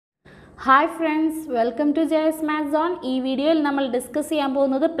Hi friends, welcome to JS MATHZONE. In this video, we will discuss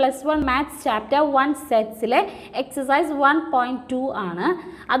 +1 Maths Chapter 1 Sets Exercise 1.2.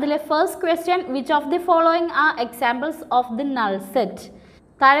 That is the first question, which of the following are examples of the null set?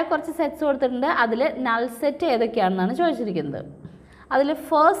 There are sets that are null set. That is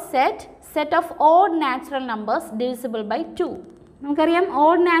first set of odd natural numbers divisible by 2.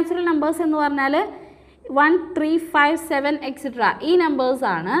 Odd natural numbers are 1, 3, 5, 7, etc. These numbers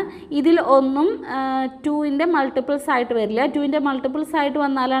are ഇതിൽ ഒന്നും 2 ന്റെ multiples ആയിട്ട് വരില്ല. 2 ന്റെ multiples ആയിട്ട്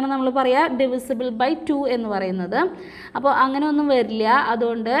വന്നാലാണ് നമ്മൾ പറയാ divisible by 2 എന്ന് പറയുന്നത്. അപ്പോൾ അങ്ങനെ ഒന്നും വരില്ല.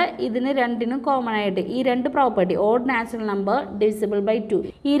 അതുകൊണ്ട് ഇതിനെ രണ്ടിനും കോമൺ ആയിട്ട് ഈ രണ്ട് property odd natural number divisible by 2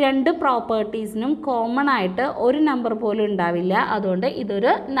 ഈ രണ്ട് പ്രോപ്പർട്ടീസിനും കോമൺ ആയിട്ട് ഒരു നമ്പർ പോലും ഉണ്ടാവില്ല. അതുകൊണ്ട്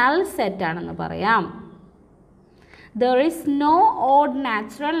ഇതൊരു നൾ സെറ്റ് ആണെന്ന് പറയാം. There is no odd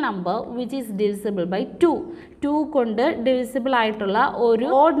natural number which is divisible by 2. 2 കൊണ്ട് divisible ആയിട്ടുള്ള ഒരു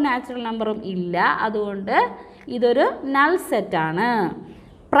odd natural numberും ഇല്ല. അതുകൊണ്ട് ഇതൊരു null set ആണ്.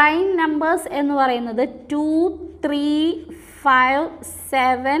 Prime numbers എന്ന് പറയുന്നത് 2, 3, 5,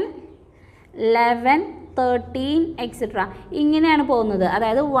 7, 11, 13, etc. ഇങ്ങനെയാണ് പോകുന്നത്.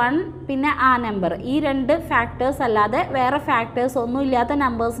 അതായത് 1 പിന്നെ ആ നമ്പർ ഈ രണ്ട് ഫാക്ടേഴ്സ് അല്ലാതെ വേറെ ഫാക്ടേഴ്സ് ഒന്നും ഇല്ലാത്ത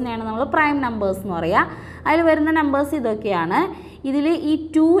നമ്പേഴ്സിനെയാണ് നമ്മൾ പ്രൈം നമ്പേഴ്സ് എന്ന് പറയുക. അതിൽ വരുന്ന നമ്പേഴ്സ് ഇതൊക്കെയാണ്. ഇതിൽ ഈ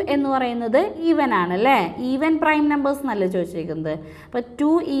 2 എന്ന് പറയുന്നത് ഈവൻ ആണ് അല്ലേ, ഈവൻ പ്രൈം നമ്പേഴ്സ് എന്നല്ല ചോദിച്ചിരിക്കുന്നത്. അപ്പോൾ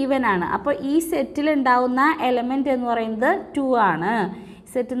 2 ഈവൻ ആണ്. അപ്പോൾ ഈ സെറ്റിൽ ഉണ്ടാവുന്ന എലമെൻറ്റ് എന്ന് പറയുന്നത് 2 ആണ്.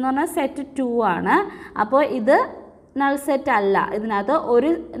 സെറ്റ് എന്ന് പറഞ്ഞാൽ സെറ്റ് 2 ആണ്. അപ്പോൾ ഇത് null set അല്ല, ഇതിനകത്ത് ഒരു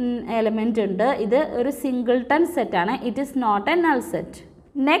എലമെൻറ്റ് ഉണ്ട്. ഇത് ഒരു സിംഗിൾട്ടൺ സെറ്റ് ആണ്. It is not A null set.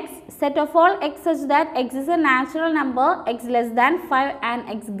 Next, set of all x such that x is a natural number, x less than 5 and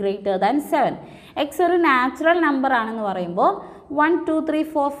x greater than 7. x ഒരു natural number ആണെന്ന് പറയുമ്പോൾ 1, 2, 3,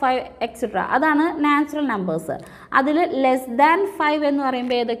 4, 5, etc. അതാണ് natural numbers. അതിൽ less than 5 എന്ന്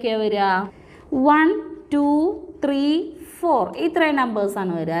പറയുമ്പോൾ ഏതൊക്കെയാണ് വരിക? 1, 2, 3, 4 ഇത്രയും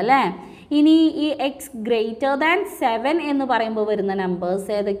നമ്പേഴ്സാണ് വരിക അല്ലേ. ഇനി ഈ എക്സ് ഗ്രേറ്റർ ദാൻ 7 എന്ന് പറയുമ്പോൾ വരുന്ന നമ്പേഴ്സ്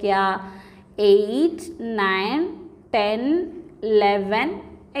ഏതൊക്കെയാ? 8, 9, 10, 11,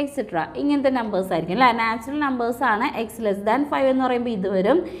 etc. ഇങ്ങനത്തെ നമ്പേഴ്സ് ആയിരിക്കും അല്ലേ. നാച്ചുറൽ നമ്പേഴ്സാണ്. എക്സ് ലെസ് ദാൻ 5 എന്ന് പറയുമ്പോൾ ഇത്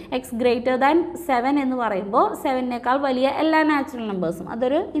വരും. എക്സ് ഗ്രേറ്റർ ദാൻ 7 എന്ന് പറയുമ്പോൾ 7നേക്കാൾ വലിയ എല്ലാ നാച്ചുറൽ നമ്പേഴ്സും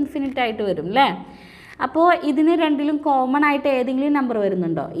അതൊരു ഇൻഫിനിറ്റ് ആയിട്ട് വരും അല്ലേ. അപ്പോൾ ഇതിന് രണ്ടിലും കോമൺ ആയിട്ട് ഏതെങ്കിലും നമ്പർ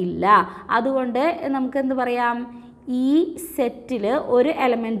വരുന്നുണ്ടോ? ഇല്ല. അതുകൊണ്ട് നമുക്ക് എന്ത് പറയാം? ഈ സെറ്റിൽ ഒരു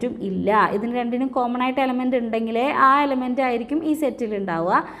എലമെൻറ്റും ഇല്ല. ഇതിന് രണ്ടിനും കോമൺ ആയിട്ട് എലമെൻറ്റ് ഉണ്ടെങ്കിലേ ആ എലമെൻറ്റ് ആയിരിക്കും ഈ സെറ്റിൽ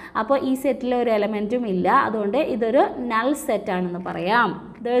ഉണ്ടാവുക. അപ്പോൾ ഈ സെറ്റിൽ ഒരു എലമെൻറ്റും ഇല്ല. അതുകൊണ്ട് ഇതൊരു നൾ സെറ്റ് ആണെന്ന് പറയാം.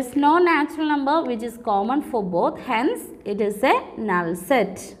 There is no natural number which is common for both, hence it is a null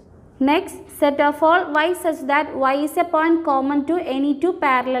set. Next, set of all y such that y is a point common to any two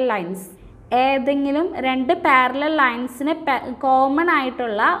parallel lines. ഏതെങ്കിലും രണ്ട് parallel ലൈൻസിന് common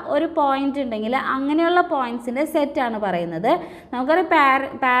ആയിട്ടുള്ള ഒരു point ഉണ്ടെങ്കിൽ അങ്ങനെയുള്ള പോയിൻറ്റ്സിൻ്റെ സെറ്റാണ് പറയുന്നത്. നമുക്കൊരു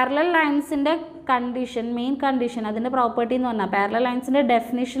parallel ലൈൻസിൻ്റെ condition, main condition, അതിൻ്റെ പ്രോപ്പർട്ടി എന്ന് പറഞ്ഞാൽ പാരലൽ ലൈൻസിൻ്റെ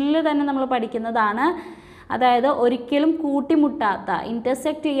ഡെഫിനിഷനിൽ തന്നെ നമ്മൾ പഠിക്കുന്നതാണ്. അതായത് ഒരിക്കലും കൂട്ടിമുട്ടാത്ത,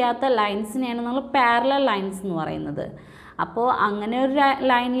 ഇൻ്റർസെക്റ്റ് ചെയ്യാത്ത ലൈൻസിനെയാണ് നമ്മൾ പാരലൽ ലൈൻസ് എന്ന് പറയുന്നത്. അപ്പോൾ അങ്ങനെ ഒരു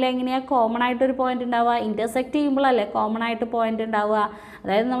ലൈനിൽ എങ്ങനെയാണ് കോമൺ ആയിട്ടൊരു പോയിൻ്റ് ഉണ്ടാവുക? ഇൻ്റർസെക്റ്റ് ചെയ്യുമ്പോഴല്ലേ കോമൺ ആയിട്ട് പോയിൻ്റ് ഉണ്ടാവുക.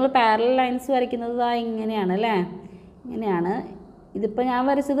 അതായത് നമ്മൾ പാരലൽ ലൈൻസ് വരയ്ക്കുന്നത് ഇങ്ങനെയാണ് അല്ലേ, ഇങ്ങനെയാണ്. ഇതിപ്പോൾ ഞാൻ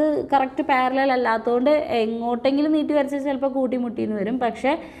വരച്ചത് കറക്റ്റ് പാരലൽ അല്ലാത്തതുകൊണ്ട് എങ്ങോട്ടെങ്കിലും നീട്ടി വരച്ചാൽ ചിലപ്പോൾ കൂട്ടിമുട്ടിന്ന് വരും.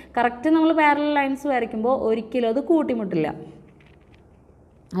 പക്ഷേ കറക്റ്റ് നമ്മൾ പാരലൽ ലൈൻസ് വരയ്ക്കുമ്പോൾ ഒരിക്കലും അത് കൂട്ടിമുട്ടില്ല.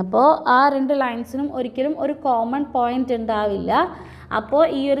 അപ്പോൾ ആ രണ്ട് ലൈൻസിനും ഒരിക്കലും ഒരു കോമൺ പോയിൻ്റ് ഉണ്ടാവില്ല. അപ്പോൾ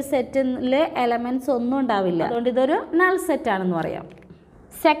ഈ ഒരു സെറ്റിൽ എലമെൻറ്റ്സ് ഒന്നും ഉണ്ടാവില്ല. അതുകൊണ്ട് ഇതൊരു നൾ സെറ്റ് ആണെന്ന് പറയാം.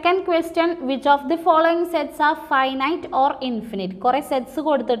 Second question, which of the following sets R finite or infinite? കുറേ സെറ്റ്സ്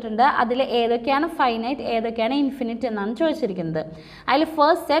കൊടുത്തിട്ടുണ്ട്. അതിൽ ഏതൊക്കെയാണ് ഫൈനൈറ്റ്, ഏതൊക്കെയാണ് ഇൻഫിനിറ്റ് എന്നാണ് ചോദിച്ചിരിക്കുന്നത്. അതിൽ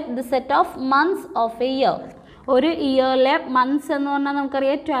first set, the set of months of A year. ഒരു ഇയറിലെ മന്ത്സ് എന്ന് പറഞ്ഞാൽ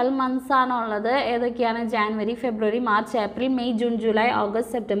നമുക്കറിയാം 12 മന്ത്സ് ആണുള്ളത്. ഏതൊക്കെയാണ്? ജാനുവരി, ഫെബ്രുവരി, March, April, May, June, July,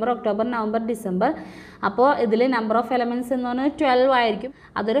 August, September, October, November, December. അപ്പോൾ ഇതിൽ നമ്പർ ഓഫ് എലമെൻറ്റ്സ് എന്ന് പറഞ്ഞാൽ 12 ആയിരിക്കും.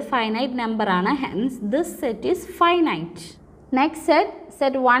 അതൊരു ഫൈനൈറ്റ് നമ്പറാണ്. Hence this set is finite. Next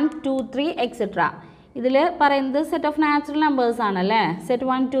set 1, 2, 3, etc. ഇതിൽ പറയുന്നത് സെറ്റ് ഓഫ് നാച്ചുറൽ നമ്പേഴ്സ് ആണല്ലേ. Set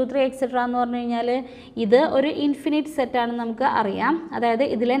 1, 2, 3, etc. എന്ന് പറഞ്ഞു കഴിഞ്ഞാൽ ഇത് ഒരു ഇൻഫിനിറ്റ് സെറ്റാണെന്ന് നമുക്ക് അറിയാം. അതായത്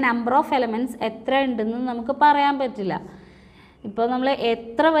ഇതിലെ നമ്പർ ഓഫ് എലമെൻറ്റ്സ് എത്ര ഉണ്ടെന്ന് നമുക്ക് പറയാൻ പറ്റില്ല. ഇപ്പോൾ നമ്മൾ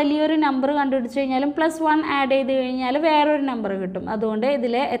എത്ര വലിയൊരു നമ്പർ കണ്ടുപിടിച്ച് കഴിഞ്ഞാലും +1 ആഡ് ചെയ്ത് കഴിഞ്ഞാൽ വേറൊരു നമ്പർ കിട്ടും. അതുകൊണ്ട്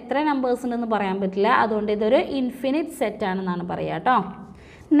ഇതിൽ എത്ര നമ്പേഴ്സ് ഉണ്ടെന്ന് പറയാൻ പറ്റില്ല. അതുകൊണ്ട് ഇതൊരു ഇൻഫിനിറ്റ് സെറ്റ് ആണെന്നാണ് പറയുക കേട്ടോ.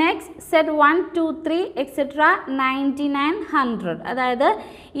 Next set 1 2 3 etcetera 99 100. അതായത്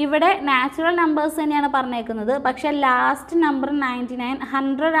ഇവിടെ നാച്ചുറൽ നമ്പേഴ്സ് തന്നെയാണ് പറഞ്ഞേക്കുന്നത്, പക്ഷേ ലാസ്റ്റ് നമ്പർ 99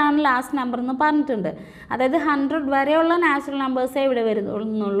 100 ആണ് ലാസ്റ്റ് നമ്പർ എന്ന് പറഞ്ഞിട്ടുണ്ട്. അതായത് 100 വരെയുള്ള നാച്ചുറൽ നമ്പേഴ്സേ ഇവിടെ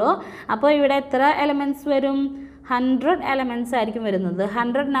വരുന്നുള്ളൂ. അപ്പോൾ ഇവിടെ എത്ര എലമെൻറ്റ്സ് വരും? 100 എലമെൻറ്റ്സ് ആയിരിക്കും വരുന്നത്.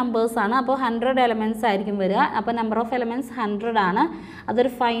 100 നമ്പേഴ്സാണ്, അപ്പോൾ 100 എലമെൻറ്റ്സ് ആയിരിക്കും വരിക. അപ്പോൾ നമ്പർ ഓഫ് എലമെൻറ്റ്സ് 100 ആണ്.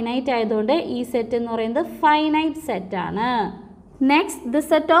 അതൊരു ഫൈനൈറ്റ് ആയതുകൊണ്ട് ഈ സെറ്റ് എന്ന് പറയുന്നത് ഫൈനൈറ്റ് സെറ്റാണ്. Next the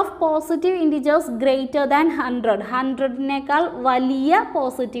set of positive integers greater than 100. 100നേക്കാൾ വലിയ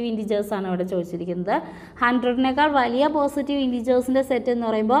പോസിറ്റീവ് ഇൻറ്റിജേഴ്സ് ആണ് ഇവിടെ ചോദിച്ചിരിക്കുന്നത്. 100നേക്കാൾ വലിയ പോസിറ്റീവ് ഇൻറ്റിജേഴ്സിൻ്റെ സെറ്റ് എന്ന്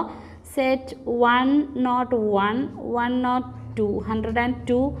പറയുമ്പോൾ സെറ്റ് 101, 102,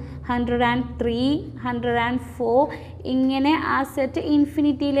 102, 103, 104 ഇങ്ങനെ ആ സെറ്റ്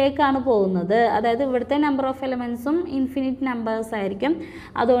ഇൻഫിനിറ്റിയിലേക്കാണ് പോകുന്നത്. അതായത് ഇവിടുത്തെ നമ്പർ ഓഫ് എലമെൻസും ഇൻഫിനിറ്റ് നമ്പേഴ്സ് ആയിരിക്കും.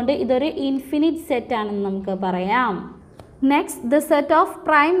 അതുകൊണ്ട് ഇതൊരു ഇൻഫിനിറ്റ് സെറ്റ് ആണെന്ന് നമുക്ക് പറയാം. Next the set of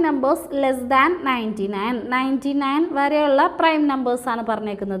prime numbers less than 99. 99 വരെയുള്ള പ്രൈം നമ്പേഴ്സാണ്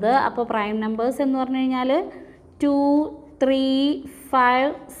പറഞ്ഞേക്കുന്നത്. അപ്പോൾ പ്രൈം നമ്പേഴ്സ് എന്ന് പറഞ്ഞു കഴിഞ്ഞാൽ 2, 3,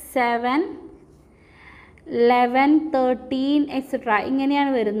 5, 7, 11, 13 എക്സെട്ര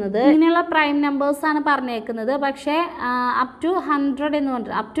ഇങ്ങനെയാണ് വരുന്നത്. ഇങ്ങനെയുള്ള പ്രൈം നമ്പേഴ്സാണ് പറഞ്ഞേക്കുന്നത്. പക്ഷേ അപ് ടു 100 എന്ന്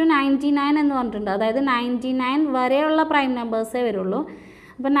പറഞ്ഞിട്ടുണ്ട്, അപ് ടു 99 എന്ന് പറഞ്ഞിട്ടുണ്ട്. അതായത് 99 വരെയുള്ള പ്രൈം നമ്പേഴ്സേ വരുള്ളൂ.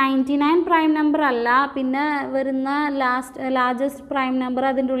 അപ്പോൾ 99 പ്രൈം നമ്പർ അല്ല, പിന്നെ വരുന്ന ലാർജസ്റ്റ് പ്രൈം നമ്പർ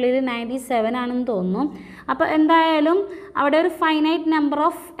അതിൻ്റെ ഉള്ളിൽ 97 ആണെന്ന് തോന്നുന്നു. അപ്പോൾ എന്തായാലും അവിടെ ഒരു ഫൈനൈറ്റ് നമ്പർ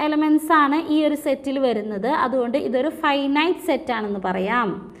ഓഫ് എലമെൻറ്റ്സ് ആണ് ഈ ഒരു സെറ്റിൽ വരുന്നത്. അതുകൊണ്ട് ഇതൊരു ഫൈനൈറ്റ് സെറ്റാണെന്ന് പറയാം.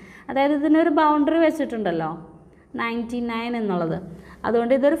 അതായത് ഇതിനൊരു ബൗണ്ടറി വെച്ചിട്ടുണ്ടല്ലോ 99 എന്നുള്ളത്.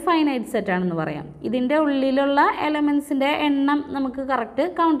 അതുകൊണ്ട് ഇതൊരു ഫൈനൈറ്റ് സെറ്റാണെന്ന് പറയാം. ഇതിൻ്റെ ഉള്ളിലുള്ള എലമെൻറ്റ്സിൻ്റെ എണ്ണം നമുക്ക് കറക്റ്റ്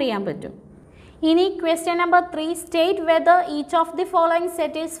കൗണ്ട് ചെയ്യാൻ പറ്റും. ഇനി question number 3, state whether each of the following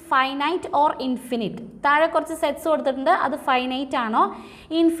set is finite or infinite. താഴെ കുറച്ച് സെറ്റ്സ് കൊടുത്തിട്ടുണ്ട്, അത് ഫൈനൈറ്റ് ആണോ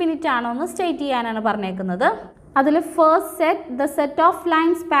ഇൻഫിനിറ്റ് ആണോ എന്ന് സ്റ്റേറ്റ് ചെയ്യാനാണ് പറഞ്ഞേക്കുന്നത്. അതിൽ first set the set of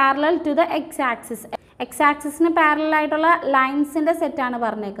lines parallel to the X axis. X ആക്സിസിന് parallel ആയിട്ടുള്ള ലൈൻസിൻ്റെ സെറ്റാണ്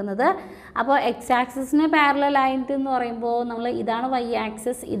പറഞ്ഞേക്കുന്നത്. അപ്പോൾ എക്സ് ആക്സിസിന് പാരലൽ ആയിട്ട് എന്ന് പറയുമ്പോൾ നമ്മൾ ഇതാണ് വൈ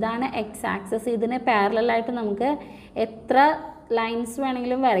ആക്സിസ്, ഇതാണ് എക്സ് ആക്സിസ്. ഇതിന് പാരലലായിട്ട് നമുക്ക് എത്ര ലൈൻസ്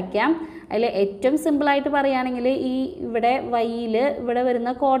വേണമെങ്കിലും വരയ്ക്കാം. അതിൽ ഏറ്റവും സിമ്പിളായിട്ട് പറയുകയാണെങ്കിൽ ഈ ഇവിടെ വൈയിൽ ഇവിടെ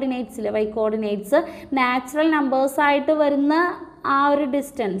വരുന്ന കോർഡിനേറ്റ്സിൽ വൈ കോർഡിനേറ്റ്സ് നാച്ചുറൽ നമ്പേഴ്സായിട്ട് വരുന്ന ആ ഒരു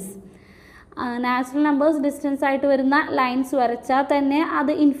ഡിസ്റ്റൻസ്, നാച്ചുറൽ നമ്പേഴ്സ് ഡിസ്റ്റൻസ് ആയിട്ട് വരുന്ന ലൈൻസ് വരച്ചാൽ തന്നെ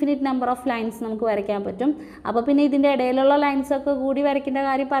അത് ഇൻഫിനിറ്റ് നമ്പർ ഓഫ് ലൈൻസ് നമുക്ക് വരയ്ക്കാൻ പറ്റും. അപ്പോൾ പിന്നെ ഇതിൻ്റെ ഇടയിലുള്ള ലൈൻസൊക്കെ കൂടി വരയ്ക്കേണ്ട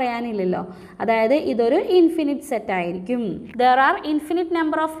കാര്യം പറയാനില്ലല്ലോ. അതായത് ഇതൊരു ഇൻഫിനിറ്റ് സെറ്റ് ആയിരിക്കും. There are infinite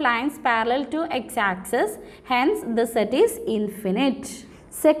number of lines parallel to X axis, hence the set is infinite.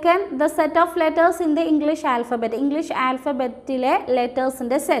 Second the set of letters in the English alphabet. English ആൽഫബറ്റിലെ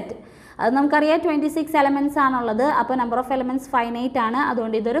ലെറ്റേഴ്സിൻ്റെ set, അത് നമുക്കറിയാം 26 എലമെൻറ്റ്സ് ആണുള്ളത്. അപ്പോൾ നമ്പർ ഓഫ് എലമെൻറ്റ്സ് ഫൈനൈറ്റ് ആണ്.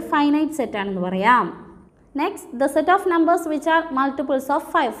 അതുകൊണ്ട് ഇതൊരു finite set ആണെന്ന് പറയാം. Next the set of numbers which are multiples of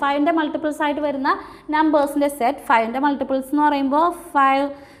 5. 5ൻ്റെ multiples ആയിട്ട് വരുന്ന നമ്പേഴ്സിൻ്റെ സെറ്റ്. 5ൻ്റെ മൾട്ടിപ്പിൾസ് എന്ന് പറയുമ്പോൾ 5,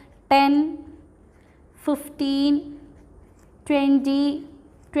 10, 15, 20,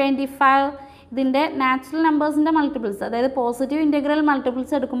 25 ഇതിൻ്റെ നാച്ചുറൽ നമ്പേഴ്സിൻ്റെ മൾട്ടിപ്പിൾസ്, അതായത് പോസിറ്റീവ് ഇൻറ്റഗ്രൽ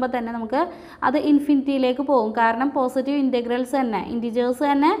മൾട്ടിപ്പിൾസ് എടുക്കുമ്പോൾ തന്നെ നമുക്ക് അത് ഇൻഫിനിറ്റിയിലേക്ക് പോകും. കാരണം പോസിറ്റീവ് ഇൻറ്റഗ്രൽസ് തന്നെ ഇൻറ്റിജേഴ്സ്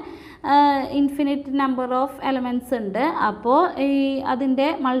തന്നെ ഇൻഫിനിറ്റ് നമ്പർ ഓഫ് എലമെൻറ്റ്സ് ഉണ്ട്. അപ്പോൾ ഈ അതിൻ്റെ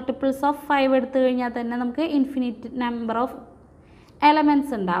മൾട്ടിപ്പിൾസ് ഓഫ് 5 എടുത്തു കഴിഞ്ഞാൽ തന്നെ നമുക്ക് ഇൻഫിനിറ്റ് നമ്പർ ഓഫ്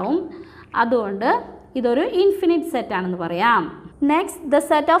എലമെൻറ്റ്സ് ഉണ്ടാവും. അതുകൊണ്ട് ഇതൊരു ഇൻഫിനിറ്റ് സെറ്റ് ആണെന്ന് പറയാം. Next the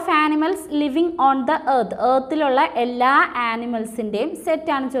set of animals living on the earth. എർത്തിലുള്ള എല്ലാ ആനിമൽസിൻ്റെയും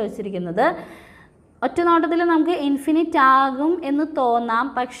സെറ്റാണ് ചോദിച്ചിരിക്കുന്നത്. ഒറ്റ നോട്ടത്തിൽ നമുക്ക് ഇൻഫിനിറ്റ് ആകും എന്ന് തോന്നാം.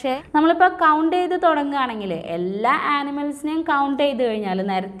 പക്ഷേ നമ്മളിപ്പോൾ കൗണ്ട് ചെയ്ത് തുടങ്ങുകയാണെങ്കിൽ എല്ലാ ആനിമൽസിനെയും കൗണ്ട് ചെയ്ത് കഴിഞ്ഞാൽ,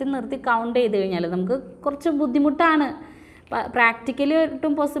 നിരത്തി നിർത്തി കൗണ്ട് ചെയ്ത് കഴിഞ്ഞാൽ നമുക്ക് കുറച്ച് ബുദ്ധിമുട്ടാണ്. പ്രാക്ടിക്കലി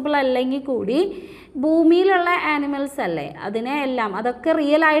ഒട്ടും പോസിബിൾ അല്ലെങ്കിൽ കൂടി ഭൂമിയിലുള്ള ആനിമൽസ് അല്ലേ, അതിനെല്ലാം അതൊക്കെ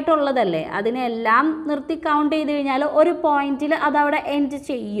റിയൽ ആയിട്ടുള്ളതല്ലേ, അതിനെല്ലാം നിർത്തി കൗണ്ട് ചെയ്ത് കഴിഞ്ഞാൽ ഒരു പോയിന്റിൽ അതവിടെ എൻഡ്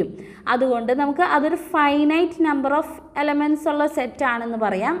ചെയ്യും. അതുകൊണ്ട് നമുക്ക് അതൊരു ഫൈനൈറ്റ് നമ്പർ ഓഫ് എലമെൻറ്റ്സ് ഉള്ള സെറ്റാണെന്ന്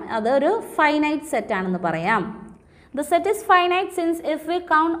പറയാം. അതൊരു ഫൈനൈറ്റ് സെറ്റാണെന്ന് പറയാം. The set is finite since if we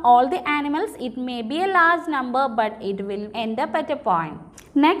count all the animals, it may be a large number, but it will end up at a point.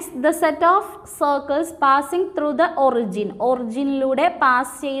 Next, the set of circles passing through the origin. Originലൂടെ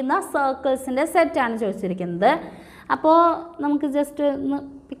pass ചെയ്യുന്ന സർക്കിൾസിൻ്റെ സെറ്റാണ് ചോദിച്ചിരിക്കുന്നത്. അപ്പോൾ നമുക്ക് just ഒന്ന്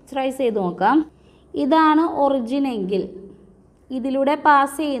picturise ചെയ്ത് നോക്കാം. ഇതാണ് origin എങ്കിൽ ഇതിലൂടെ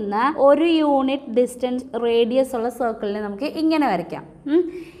പാസ് ചെയ്യുന്ന ഒരു യൂണിറ്റ് ഡിസ്റ്റൻസ് റേഡിയസ് ഉള്ള സർക്കിളിനെ നമുക്ക് ഇങ്ങനെ വരയ്ക്കാം.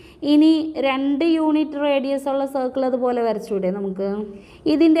 ഇനി 2 യൂണിറ്റ് റേഡിയസ് ഉള്ള സർക്കിൾ അതുപോലെ വരച്ചൂടെ നമുക്ക്?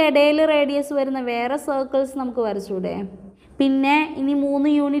 ഇതിൻ്റെ ഇടയിൽ റേഡിയസ് വരുന്ന വേറെ സർക്കിൾസ് നമുക്ക് വരച്ചൂടെ? പിന്നെ ഇനി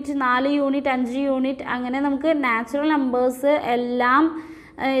 3 യൂണിറ്റ്, 4 യൂണിറ്റ്, 5 യൂണിറ്റ് അങ്ങനെ നമുക്ക് നാച്ചുറൽ നമ്പേഴ്സ് എല്ലാം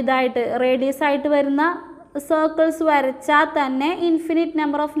ഇതായിട്ട് റേഡിയസ് ആയിട്ട് വരുന്ന സർക്കിൾസ് വരച്ചാൽ തന്നെ ഇൻഫിനിറ്റ്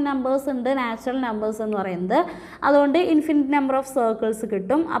നമ്പർ ഓഫ് നമ്പേഴ്സ് ഉണ്ട് നാച്ചുറൽ നമ്പേഴ്സ് എന്ന് പറയുന്നത്. അതുകൊണ്ട് ഇൻഫിനിറ്റ് നമ്പർ ഓഫ് സർക്കിൾസ്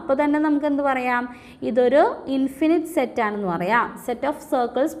കിട്ടും. അപ്പോൾ തന്നെ നമുക്ക് എന്ത് പറയാം, ഇതൊരു ഇൻഫിനിറ്റ് സെറ്റ് ആണെന്ന് പറയാം. Set of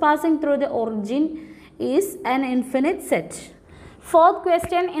circles passing through the origin is an infinite set. Fourth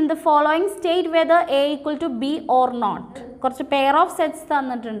question, in the following state whether A equal to B or not. കുറച്ച് പെയർ ഓഫ് സെറ്റ്സ്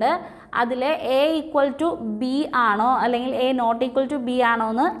തന്നിട്ടുണ്ട്. അതിൽ A equal to B ആണോ അല്ലെങ്കിൽ A not equal to B ആണോ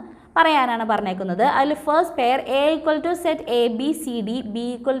എന്ന് പറയാനാണ് പറഞ്ഞേക്കുന്നത്. അതിൽ first pair A equal to set A B C D, B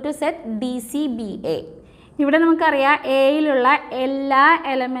equal to set D C B A. ഇവിടെ നമുക്കറിയാം എയിലുള്ള എല്ലാ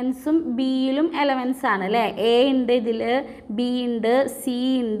എലമെൻസും ബിയിലും എലമെൻസ് ആണ് അല്ലേ. എ ഉണ്ട്, ഇതിൽ ബി ഉണ്ട്, സി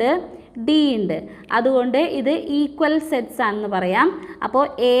ഉണ്ട്, ഡി ഉണ്ട്. അതുകൊണ്ട് ഇത് ഈക്വൽ സെറ്റ്സ് ആണെന്ന് പറയാം. അപ്പോൾ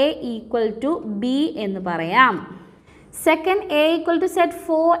എ ഈക്വൽ ടു ബി എന്ന് പറയാം. Second, A equal to set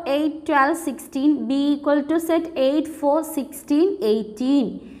 4 8 12 16, B equal to set 8 4 16 18.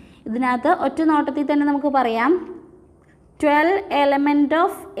 ഇതിനകത്ത് ഒറ്റ നോട്ടത്തിൽ തന്നെ നമുക്ക് പറയാം 12 element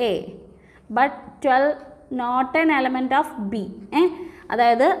of A but 12 not N element of B.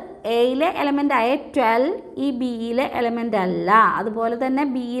 അതായത് എയിലെ എലമെൻ്റ് ആയ 12 ഈ ബിയിലെ എലമെൻ്റ് അല്ല. അതുപോലെ തന്നെ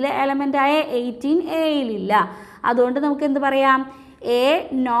ബിയിലെ എലമെൻ്റ് ആയ 18 എയിലില്ല. അതുകൊണ്ട് നമുക്ക് എന്ത് പറയാം, A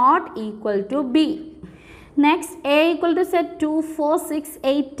not equal to B. Next, A equal to set 2 4 6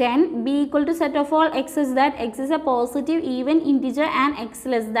 8 10, B equal to set of all X is that X is A positive even integer and X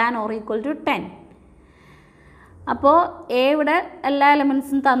less than or equal to 10. അപ്പോൾ A ഇവിടെ എല്ലാ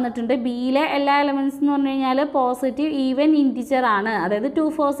എലമെൻസും തന്നിട്ടുണ്ട്. ബിയിലെ എല്ലാ elements എന്ന് പറഞ്ഞു കഴിഞ്ഞാൽ positive even integer ആണ്. അതായത് 2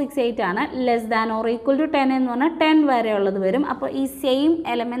 4 6 8 ആണ്. Less than or equal to 10 എന്ന് പറഞ്ഞാൽ 10 വരെ ഉള്ളത് വരും. അപ്പോൾ ഈ സെയിം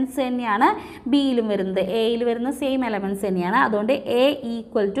എലമെൻറ്റ്സ് തന്നെയാണ് ബിയിലും വരുന്നത്. എയിൽ വരുന്ന സെയിം എലമെൻറ്റ്സ് തന്നെയാണ്. അതുകൊണ്ട് എ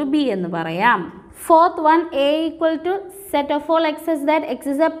ഈക്വൽ ടു ബി എന്ന് പറയാം. Fourth one, A equal to set of all x is that x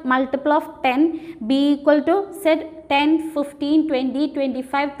is a multiple of 10, B equal to set 10 15 20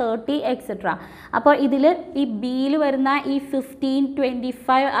 25 30 etc. അപ്പോൾ ഇതിൽ ഈ ബിയിൽ വരുന്ന ഈ 15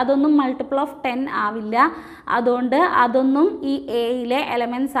 25 അതൊന്നും മൾട്ടിപ്പിൾ ഓഫ് 10 ആവില്ല. അതുകൊണ്ട് അതൊന്നും ഈ എയിലെ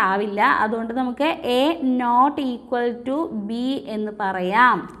എലമെൻറ്റ്സ് ആവില്ല. അതുകൊണ്ട് നമുക്ക് A not equal to B എന്ന്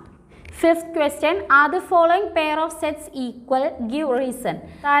പറയാം. Fifth question, are the following pair of sets equal? Give reason.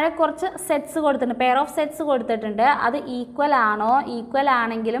 താഴെ കുറച്ച് സെറ്റ്സ് കൊടുത്തിട്ടുണ്ട്, പെയർ ഓഫ് സെറ്റ്സ് കൊടുത്തിട്ടുണ്ട്. അത് ഈക്വൽ ആണോ, ഈക്വൽ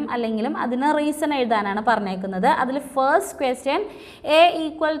ആണെങ്കിലും അല്ലെങ്കിലും അതിന് റീസൺ എഴുതാനാണ് പറഞ്ഞേക്കുന്നത്. അതിൽ first question, A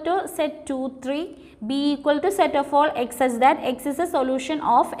equal to set 2 3, B equal to set of all X such that X is A solution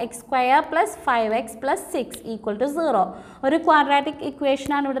of X square plus 5x plus 6 equal to 0. ഒരു ക്വാഡ്രാറ്റിക്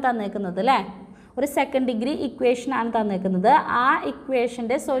ഇക്വേഷനാണ് ഇവിടെ തന്നേക്കുന്നത് അല്ലേ. ഒരു സെക്കൻഡ് ഡിഗ്രി ഇക്വേഷൻ ആണ് തന്നിരിക്കുന്നത്. ആ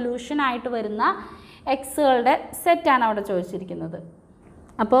ഇക്വേഷൻ്റെ solution ആയിട്ട് വരുന്ന എക്സുകളുടെ സെറ്റാണ് അവിടെ ചോദിച്ചിരിക്കുന്നത്.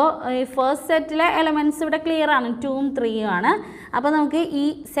 അപ്പോൾ ഈ ഫസ്റ്റ് സെറ്റിലെ എലമെൻറ്റ്സ് ഇവിടെ ക്ലിയർ ആണ്, 2ഉം 3ഉം ആണ്. അപ്പോൾ നമുക്ക് ഈ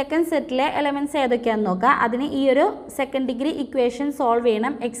സെക്കൻഡ് സെറ്റിലെ എലമെൻറ്റ്സ് ഏതൊക്കെയാണെന്ന് നോക്കാം. അതിന് ഈ ഒരു സെക്കൻഡ് ഡിഗ്രി ഇക്വേഷൻ സോൾവ്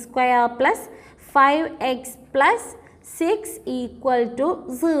ചെയ്യണം. X square plus 5x plus 6 equal to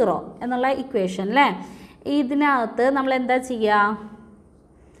 0 എന്നുള്ള ഇക്വേഷൻ അല്ലേ. ഇതിനകത്ത് നമ്മൾ എന്താ ചെയ്യുക,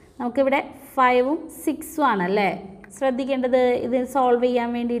 നമുക്കിവിടെ 5ഉം 6ഉം ആണല്ലേ ശ്രദ്ധിക്കേണ്ടത് ഇത് സോൾവ് ചെയ്യാൻ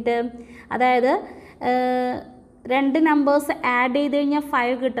വേണ്ടിയിട്ട്. അതായത് രണ്ട് നമ്പേഴ്സ് ആഡ് ചെയ്ത് കഴിഞ്ഞാൽ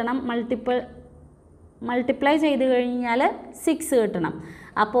 5 കിട്ടണം, മൾട്ടിപ്ലൈ ചെയ്ത് കഴിഞ്ഞാൽ 6 കിട്ടണം.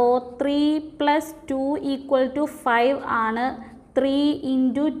 അപ്പോൾ 3 + 2 = 5 ആണ്. 3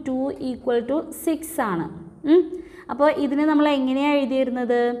 × 2 = 6 ആണ്. അപ്പോൾ ഇതിന് നമ്മൾ എങ്ങനെയാണ്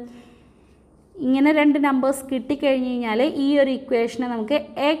എഴുതിയിരുന്നത്, ഇങ്ങനെ രണ്ട് നമ്പേഴ്സ് കിട്ടിക്കഴിഞ്ഞ് കഴിഞ്ഞാൽ ഈ ഒരു ഇക്വേഷനെ നമുക്ക്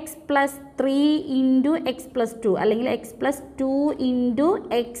x + 3 × x + 2 അല്ലെങ്കിൽ x + 2 ×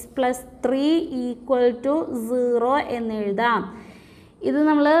 x + 3 = 0 എന്ന് എഴുതാം. ഇത്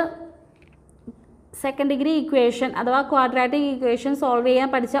നമ്മൾ സെക്കൻഡ് ഡിഗ്രി ഇക്വേഷൻ അഥവാ ക്വാഡ്രാറ്റിക് ഇക്വേഷൻ സോൾവ് ചെയ്യാൻ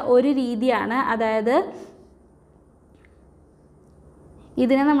പഠിച്ച ഒരു രീതിയാണ്. അതായത്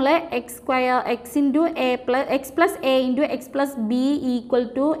ഇതിനെ നമ്മൾ x + a × x + a × x + b =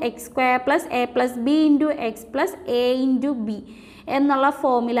 x² + a + b × x + a × b എന്നുള്ള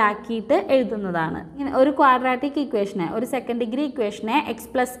ഫോമിലാക്കിയിട്ട് എഴുതുന്നതാണ്. ഇങ്ങനെ ഒരു ക്വാഡ്രാറ്റിക് ഇക്വേഷനെ, ഒരു second degree ഇക്വേഷനെ x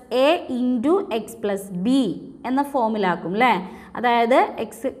 + a × x + b എന്ന ഫോമിലാക്കും അല്ലേ. അതായത്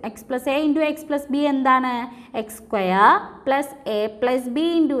x + a × x + b എന്താണ്, x² + a + b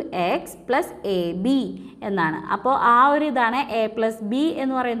 × x + ab എന്നാണ്. അപ്പോൾ ആ ഒരു ഇതാണ് a + b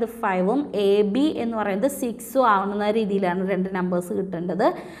എന്ന് പറയുന്നത് 5ഉം ab എന്ന് പറയുന്നത് 6ഉം ആവുന്ന രീതിയിലാണ് രണ്ട് നമ്പേഴ്സ് കിട്ടേണ്ടത്.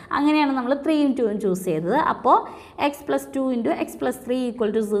 അങ്ങനെയാണ് നമ്മൾ 3ഉം 2ഉം ചൂസ് ചെയ്തത്. അപ്പോൾ x + 2 × x + 3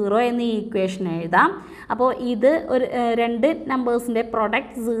 = 0 എന്ന ഈ ഇക്വേഷൻ എഴുതാം. അപ്പോൾ ഇത് ഒരു രണ്ട് നമ്പേഴ്സിൻ്റെ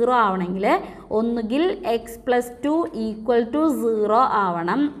പ്രൊഡക്റ്റ് 0 ആവണമെങ്കിൽ ഒന്നുകിൽ x + 2 = 0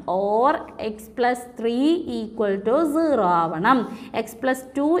 ആവണം or X plus 3 equal to 0 ആവണം. എക്സ് പ്ലസ്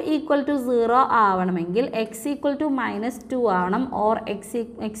 2 ഈക്വൽ ടു 0 ആവണമെങ്കിൽ എക്സ് ഈക്വൽ ടു -2 ആവണം or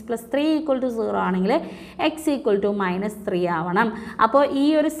X plus 3 equal to 0 ആണെങ്കിൽ എക്സ് ഈക്വൽ ടു -3 ആവണം. അപ്പോൾ ഈ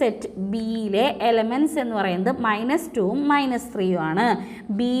ഒരു സെറ്റ് ബിയിലെ എലമെൻറ്റ്സ് എന്ന് പറയുന്നത് -2ഉം -3ഉം ആണ്.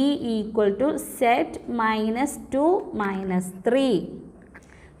 B equal to set -2 -3.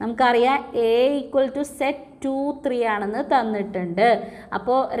 നമുക്കറിയാം എ ഈക്വൽ ടു സെറ്റ് 2 3 ആണെന്ന് തന്നിട്ടുണ്ട്.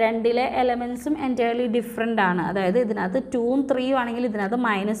 അപ്പോൾ രണ്ടിലെ എലമെൻറ്റ്സും എൻറ്റയർലി ഡിഫറെൻ്റ് ആണ്. അതായത് ഇതിനകത്ത് 2ഉം 3ഉം ആണെങ്കിൽ ഇതിനകത്ത്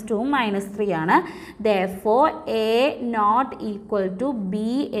 -2ഉം -3 ആണ്. therefore A not equal to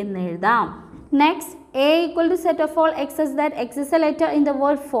B എന്ന് എഴുതാം. Next A equal to set of all x such that x is a letter in the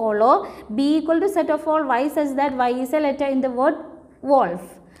word follow. B equal to set of all y such that y is a letter in the word wolf.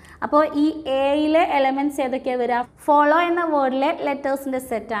 അപ്പോൾ ഈ എയിലെ elements ഏതൊക്കെയാണ് വരിക? Follow എന്ന വേർഡിലെ ലെറ്റേഴ്സിൻ്റെ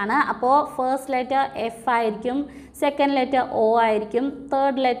സെറ്റാണ്. അപ്പോൾ first letter F ആയിരിക്കും, second letter O ആയിരിക്കും,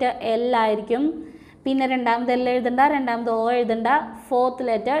 തേർഡ് ലെറ്റർ എൽ ആയിരിക്കും, പിന്നെ രണ്ടാമത് എൽ എഴുതണ്ട, രണ്ടാമത് ഒ എഴുതണ്ട, ഫോർത്ത്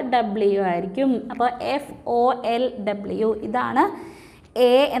ലെറ്റർ ഡബ്ല്യു ആയിരിക്കും. അപ്പോൾ FOLW ഇതാണ്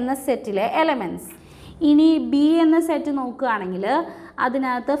എ എന്ന സെറ്റിലെ എലമെൻറ്റ്സ്. ഇനി ബി എന്ന സെറ്റ് നോക്കുകയാണെങ്കിൽ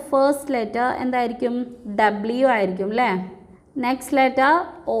അതിനകത്ത് ഫസ്റ്റ് ലെറ്റർ എന്തായിരിക്കും? ഡബ്ല്യു ആയിരിക്കും അല്ലേ. നെക്സ്റ്റ് ലെറ്റർ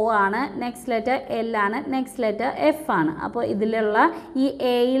ഒ ആണ്, നെക്സ്റ്റ് ലെറ്റർ എൽ ആണ്, നെക്സ്റ്റ് ലെറ്റർ എഫ് ആണ്. അപ്പോൾ ഇതിലുള്ള ഈ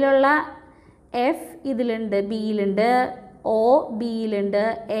എയിലുള്ള എഫ് ഇതിലുണ്ട്, ബിയിലുണ്ട്, ഒ ബിയിലുണ്ട്,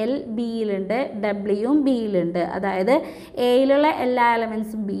 എൽ ബിയിലുണ്ട്, ഡബ്ല്യുവും ബിയിലുണ്ട്. അതായത് എയിലുള്ള എല്ലാ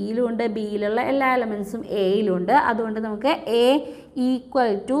എലമെൻസും ബിയിലും ഉണ്ട്, ബിയിലുള്ള എല്ലാ എലമെൻസും എയിലും ഉണ്ട്. അതുകൊണ്ട് നമുക്ക് എ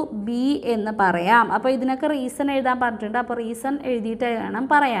ഈക്വൽ ടു ബി എന്ന് പറയാം. അപ്പോൾ ഇതിനൊക്കെ റീസൺ എഴുതാൻ പറഞ്ഞിട്ടുണ്ട്. അപ്പോൾ റീസൺ എഴുതിയിട്ട് വേണം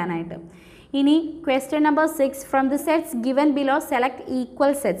പറയാനായിട്ട്. ഇനി question number 6 from the sets given below select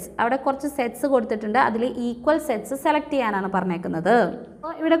equal sets. അവിടെ കുറച്ച് സെറ്റ്സ് കൊടുത്തിട്ടുണ്ട്, അതിൽ ഈക്വൽ സെറ്റ്സ് സെലക്ട് ചെയ്യാനാണ് പറഞ്ഞേക്കുന്നത്.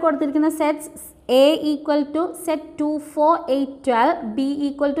 അപ്പോൾ ഇവിടെ കൊടുത്തിരിക്കുന്ന sets A equal to set 2 4 8 12, B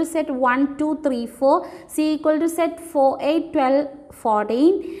equal to set 1 2 3 4, C equal to set 4 8 12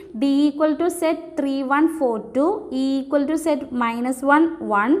 14, D equal to set 3 1 4 2, E equal to set -1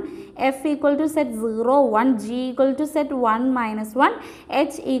 1, F equal to set 0 1, G equal to set 1 -1,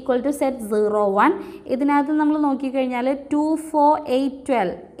 H equal to set 0 1. ഇതിനകത്ത് നമ്മൾ നോക്കിക്കഴിഞ്ഞാൽ 2 4 8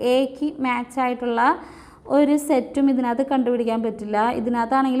 12 എക്ക് match ആയിട്ടുള്ള ഒരു സെറ്റും ഇതിനകത്ത് കണ്ടുപിടിക്കാൻ പറ്റില്ല.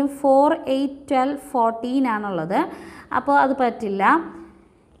 ഇതിനകത്താണെങ്കിലും 4 8 12 14 ആണുള്ളത്. അപ്പോൾ അത് പറ്റില്ല.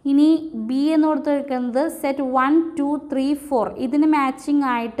 ഇനി ബി എന്ന് കൊടുത്തിരിക്കുന്നത് സെറ്റ് 1 2 3 4. ഇതിന് മാച്ചിങ്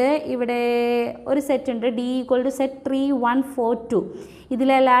ആയിട്ട് ഇവിടെ ഒരു സെറ്റ് ഉണ്ട്, D equal to set 3 1 4 2.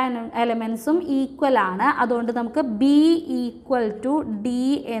 ഇതിലെല്ലാ എലമെൻസും equal ആണ്. അതുകൊണ്ട് നമുക്ക് ബി ഈക്വൽ ടു ഡി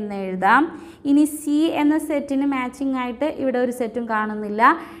എന്ന് എഴുതാം. ഇനി സി എന്ന സെറ്റിന് മാച്ചിങ് ആയിട്ട് ഇവിടെ ഒരു സെറ്റും കാണുന്നില്ല.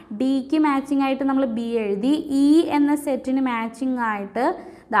 ഡിക്ക് മാച്ചിങ് ആയിട്ട് നമ്മൾ ബി എഴുതി. ഇ എന്ന സെറ്റിന് മാച്ചിങ് ആയിട്ട്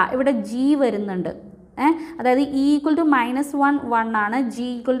ഇവിടെ ജി വരുന്നുണ്ട്. അതായത് ഇ ഈക്വൽ ടു -1 1 ആണ്, ജി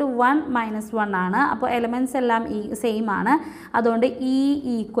ഈക്വൽ ടു 1 -1 ആണ്. അപ്പോൾ എലമെൻറ്റ്സ് എല്ലാം സെയിം ആണ്. അതുകൊണ്ട് ഇ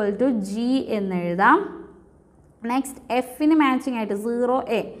ഈക്വൽ ടു ജി എന്ന് എഴുതാം. നെക്സ്റ്റ് എഫിന് മാച്ചിങ് ആയിട്ട് 0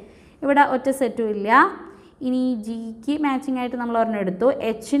 എ, ഇവിടെ ഒറ്റ സെറ്റും ഇല്ല. ഇനി ജിക്ക് മാച്ചിങ് ആയിട്ട് നമ്മൾ ഒരെണ്ണം എടുത്തു.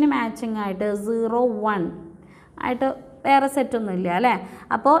 എച്ചിന് മാച്ചിങ് ആയിട്ട് 0 1 ആയിട്ട് വേറെ സെറ്റൊന്നും ഇല്ല അല്ലേ.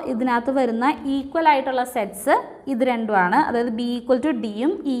 അപ്പോൾ ഇതിനകത്ത് വരുന്ന ഈക്വൽ ആയിട്ടുള്ള സെറ്റ്സ് ഇത് രണ്ടുമാണ്. അതായത് ബി ഈക്വൽ ടു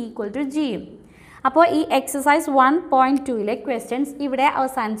ഡിയും ഇ ഈക്വൽ ടു ജിയും. അപ്പോൾ ഈ എക്സസൈസ് 1.2ലെ ക്വസ്റ്റ്യൻസ് ഇവിടെ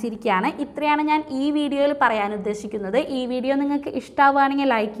അവസാനിച്ചിരിക്കുകയാണ്. ഇത്രയാണ് ഞാൻ ഈ വീഡിയോയിൽ പറയാൻ ഉദ്ദേശിക്കുന്നത്. ഈ വീഡിയോ നിങ്ങൾക്ക് ഇഷ്ടമാവുകയാണെങ്കിൽ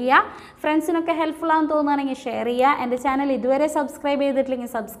ലൈക്ക് ചെയ്യുക, ഫ്രണ്ട്സിനൊക്കെ ഹെൽപ്ഫുൾ ആണെന്ന് തോന്നുകയാണെങ്കിൽ ഷെയർ ചെയ്യുക. എൻ്റെ ചാനൽ ഇതുവരെ സബ്സ്ക്രൈബ്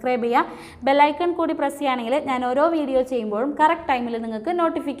ചെയ്തിട്ടില്ലെങ്കിൽ സബ്സ്ക്രൈബ് ചെയ്യുക. ബെല്ലൈക്കൺ കൂടി പ്രസ് ചെയ്യുകയാണെങ്കിൽ ഞാൻ ഓരോ വീഡിയോ ചെയ്യുമ്പോഴും കറക്റ്റ് ടൈമിൽ നിങ്ങൾക്ക്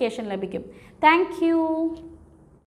നോട്ടിഫിക്കേഷൻ ലഭിക്കും. താങ്ക്